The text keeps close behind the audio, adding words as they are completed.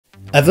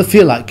Ever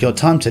feel like your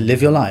time to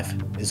live your life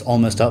is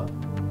almost up?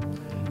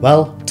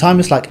 Well, time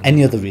is like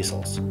any other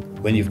resource.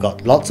 When you've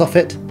got lots of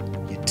it,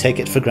 you take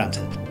it for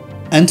granted.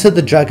 Enter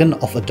the dragon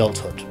of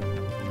adulthood.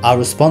 Our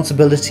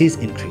responsibilities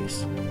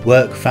increase.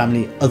 Work,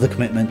 family, other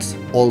commitments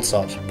all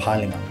start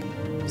piling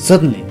up.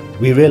 Suddenly,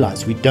 we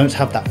realise we don't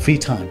have that free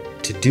time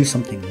to do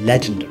something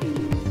legendary.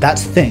 That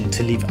thing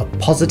to leave a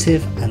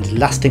positive and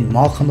lasting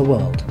mark on the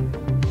world,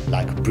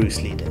 like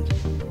Bruce Lee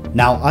did.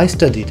 Now, I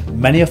studied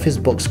many of his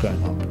books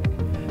growing up,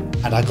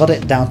 and I got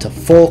it down to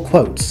 4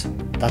 quotes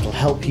that'll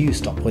help you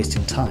stop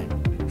wasting time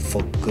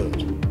for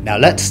good. Now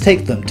let's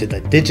take them to the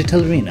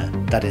digital arena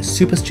that is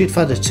Super Street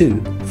Fighter 2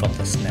 from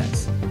the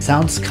SNES.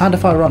 Sounds kind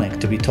of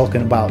ironic to be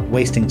talking about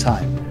wasting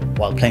time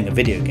while playing a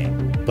video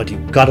game, but you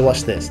gotta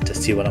watch this to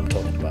see what I'm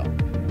talking about.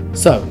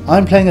 So,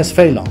 I'm playing as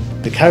Fei Long,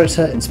 the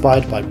character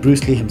inspired by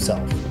Bruce Lee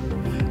himself.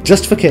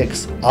 Just for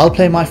kicks, I'll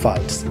play my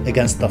fights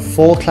against the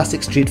 4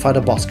 classic Street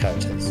Fighter boss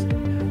characters,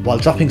 while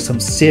dropping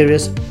some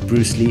serious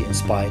Bruce Lee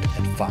inspired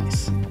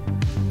advice.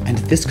 And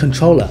this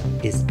controller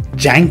is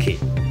janky,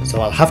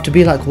 so I'll have to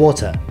be like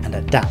water and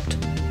adapt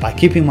by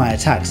keeping my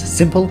attacks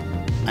simple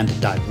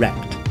and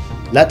direct.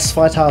 Let's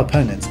fight our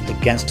opponents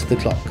against the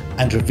clock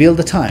and reveal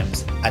the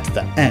times at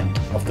the end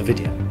of the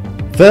video.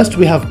 First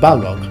we have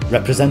Balrog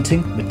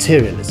representing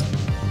Materialism,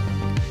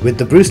 with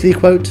the Bruce Lee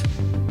quote,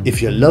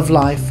 "If you love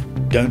life,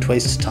 don't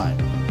waste time,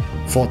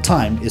 for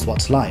time is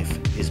what life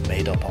is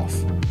made up of."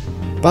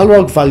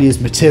 Balrog values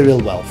material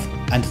wealth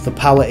and the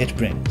power it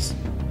brings.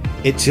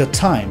 It's your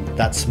time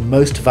that's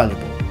most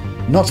valuable,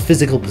 not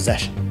physical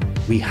possession.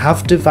 We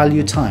have to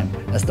value time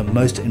as the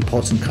most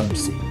important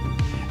currency,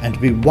 and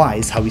be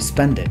wise how we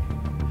spend it.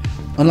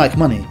 Unlike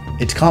money,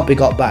 it can't be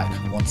got back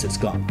once it's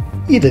gone.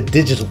 Eat a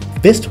digital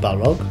fist,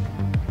 Balrog.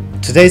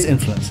 Today's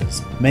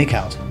influencers make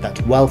out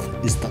that wealth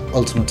is the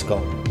ultimate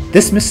goal.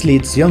 This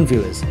misleads young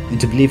viewers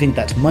into believing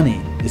that money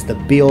is the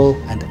be-all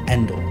and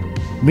end-all.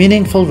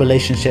 Meaningful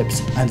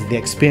relationships and the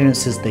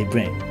experiences they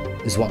bring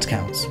is what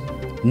counts,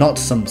 not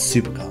some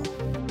supercar.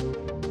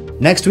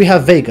 Next we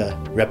have Vega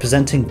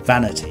representing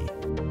Vanity.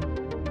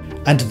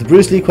 And the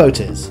Bruce Lee quote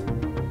is,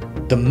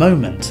 "The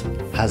moment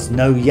has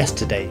no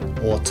yesterday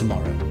or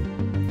tomorrow."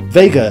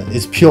 Vega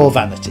is pure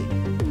vanity,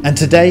 and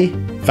today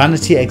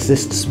vanity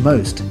exists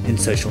most in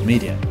social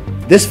media.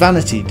 This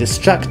vanity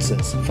distracts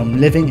us from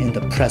living in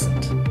the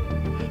present.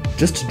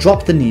 Just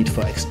drop the need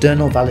for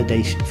external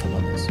validation from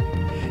others.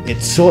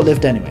 It's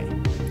short-lived anyway.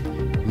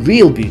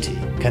 Real beauty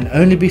can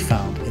only be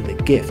found in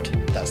the gift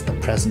that's the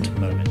present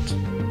moment.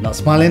 Not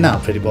smiling now,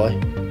 pretty boy.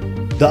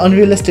 The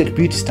unrealistic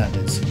beauty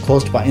standards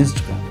caused by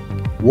Instagram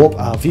warp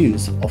our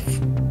views of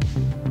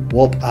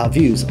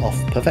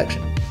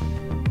perfection.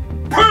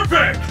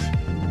 Perfect!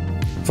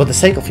 For the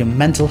sake of your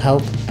mental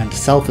health and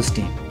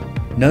self-esteem,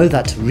 know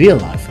that real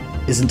life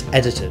isn't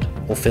edited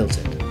or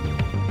filtered.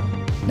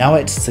 Now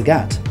it's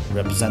Sagat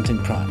representing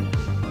Pride.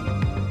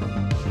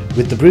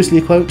 With the Bruce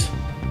Lee quote,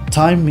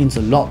 "Time means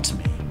a lot to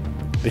me,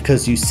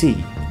 because you see,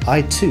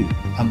 I too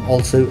am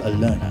also a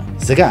learner."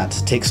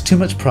 Sagat takes too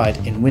much pride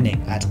in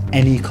winning at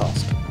any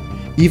cost,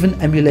 even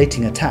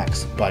emulating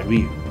attacks by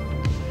Ryu.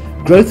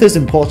 Growth is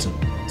important,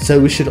 so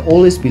we should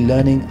always be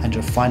learning and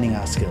refining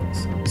our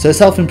skills. So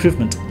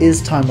self-improvement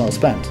is time well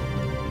spent,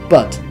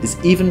 but is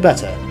even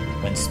better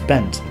when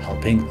spent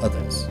helping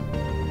others.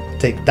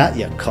 Take that,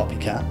 you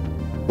copycat.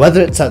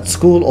 Whether it's at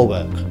school or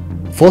work,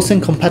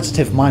 forcing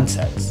competitive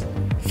mindsets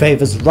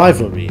favours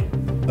rivalry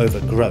over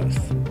growth.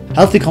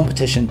 Healthy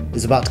competition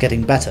is about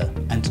getting better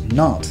and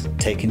not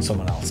taking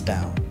someone else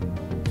down.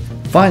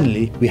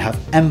 Finally, we have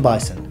M.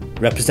 Bison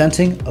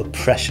representing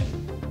oppression,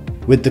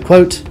 with the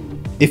quote,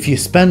 "If you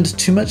spend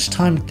too much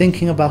time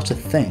thinking about a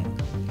thing,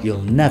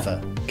 you'll never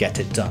get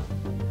it done."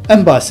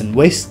 M. Bison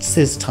wastes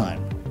his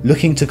time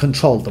looking to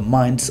control the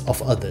minds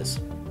of others.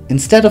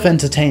 Instead of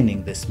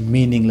entertaining this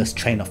meaningless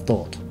train of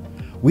thought,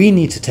 we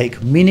need to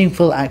take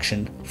meaningful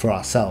action for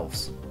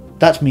ourselves.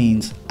 That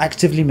means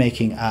actively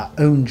making our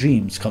own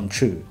dreams come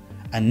true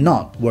and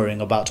not worrying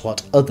about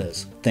what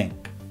others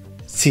think.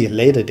 See you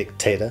later,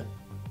 dictator.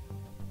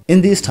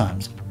 In these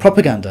times,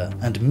 propaganda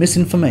and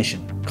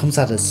misinformation comes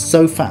at us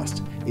so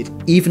fast it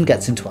even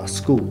gets into our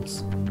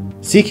schools.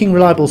 Seeking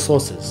reliable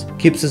sources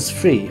keeps us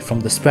free from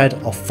the spread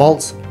of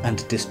false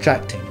and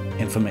distracting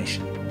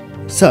information.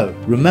 So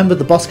remember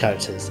the boss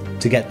characters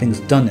to get things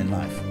done in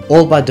life,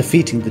 all by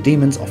defeating the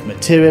demons of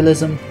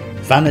materialism,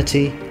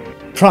 vanity,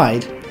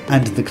 pride,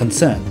 and the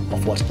concern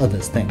of what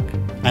others think.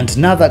 And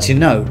now that you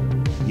know,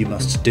 you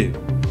must do.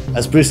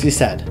 As Bruce Lee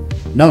said,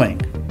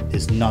 knowing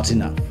is not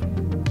enough.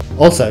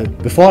 Also,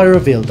 before I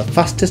reveal the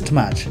fastest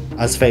match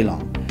as Fei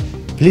Long,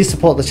 please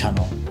support the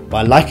channel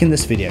by liking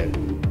this video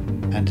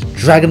and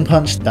dragon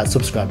punch that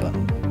subscribe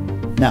button.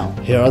 Now,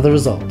 here are the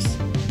results.